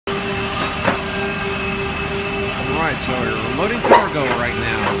Alright, so we're loading cargo right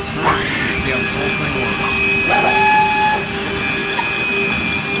now. Let's see how this whole thing works.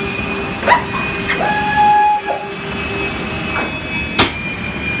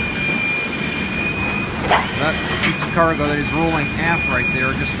 That piece of cargo that he's rolling aft right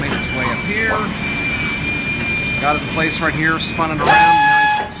there just made its way up here. Got it in place right here, spun it around,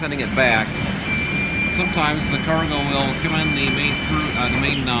 now he's sending it back. Sometimes the cargo will come in the main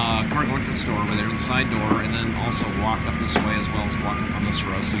cargo entrance door over there, the side door, and then also walk up this way as well as walk up on this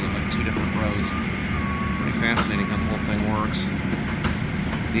row, so you'll have two different rows. Pretty fascinating how the whole thing works.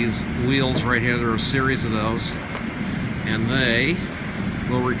 These wheels right here, there are a series of those, and they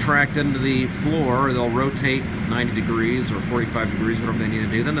will retract into the floor. They'll rotate 90 degrees or 45 degrees, whatever they need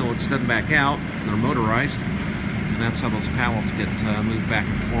to do. Then they'll extend back out. They're motorized, and that's how those pallets get moved back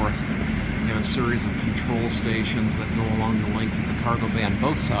and forth. You have a series of control stations that go along the length of the cargo bay on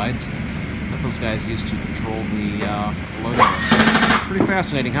both sides that those guys use to control the loading. Pretty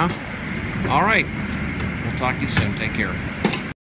fascinating, huh? All right. We'll talk to you soon. Take care.